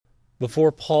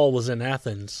Before Paul was in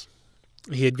Athens,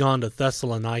 he had gone to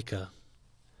Thessalonica.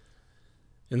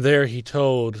 And there he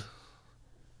told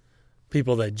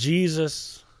people that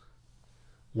Jesus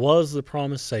was the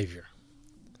promised Savior.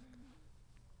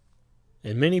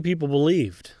 And many people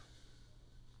believed.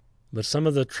 But some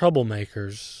of the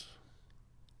troublemakers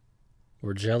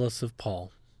were jealous of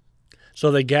Paul.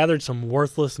 So they gathered some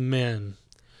worthless men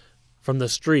from the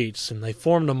streets, and they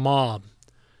formed a mob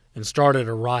and started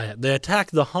a riot. They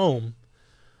attacked the home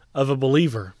of a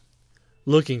believer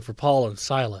looking for Paul and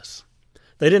Silas.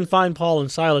 They didn't find Paul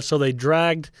and Silas, so they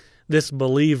dragged this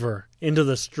believer into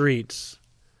the streets.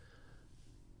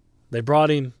 They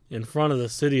brought him in front of the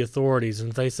city authorities,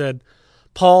 and they said,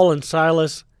 Paul and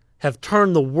Silas have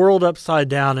turned the world upside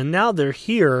down, and now they're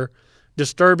here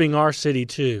disturbing our city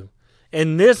too.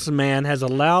 And this man has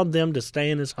allowed them to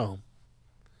stay in his home.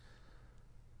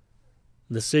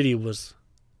 The city was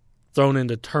thrown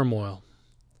into turmoil.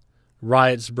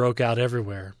 Riots broke out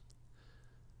everywhere.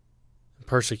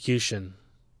 Persecution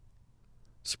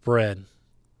spread.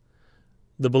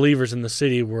 The believers in the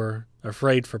city were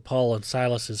afraid for Paul and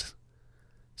Silas's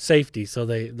safety, so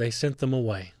they sent them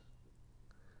away.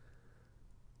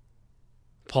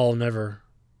 Paul never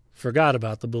forgot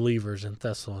about the believers in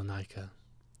Thessalonica.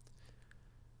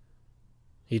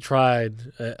 He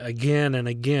tried again and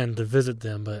again to visit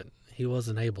them, but he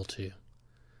wasn't able to.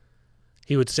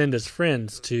 He would send his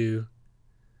friends to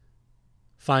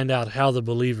find out how the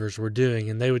believers were doing,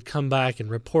 and they would come back and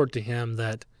report to him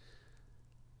that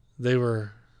they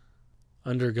were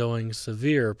undergoing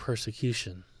severe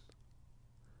persecution.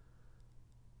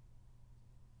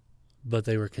 But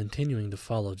they were continuing to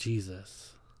follow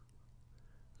Jesus.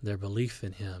 Their belief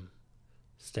in him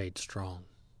stayed strong.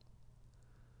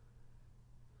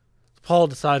 Paul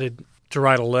decided to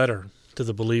write a letter to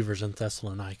the believers in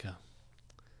Thessalonica.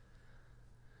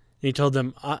 He told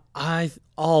them, I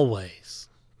always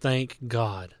thank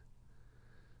God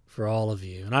for all of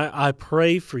you, and I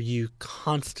pray for you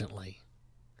constantly.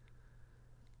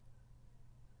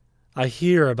 I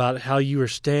hear about how you are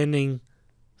standing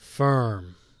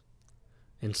firm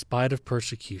in spite of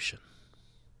persecution.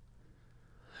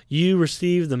 You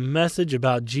receive the message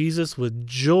about Jesus with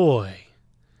joy,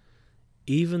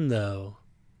 even though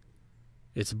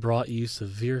it's brought you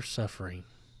severe suffering.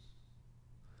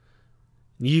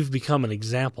 You've become an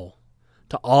example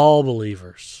to all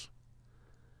believers.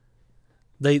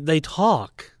 They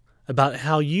talk about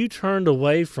how you turned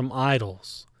away from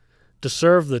idols to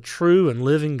serve the true and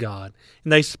living God.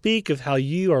 And they speak of how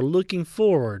you are looking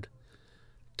forward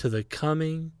to the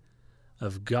coming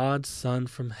of God's Son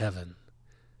from heaven,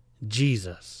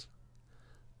 Jesus,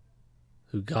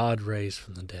 who God raised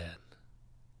from the dead.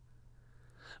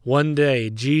 One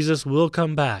day, Jesus will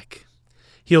come back.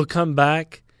 He'll come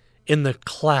back in the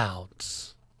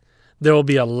clouds. There will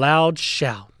be a loud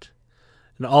shout,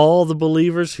 and all the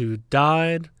believers who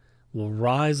died will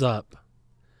rise up.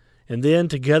 And then,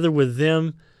 together with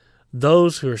them,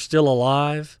 those who are still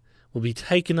alive will be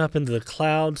taken up into the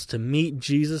clouds to meet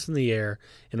Jesus in the air,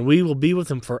 and we will be with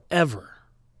him forever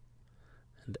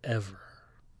and ever.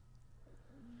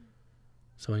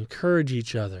 So encourage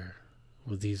each other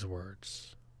with these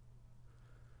words,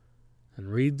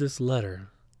 and read this letter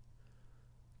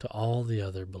to all the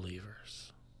other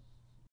believers.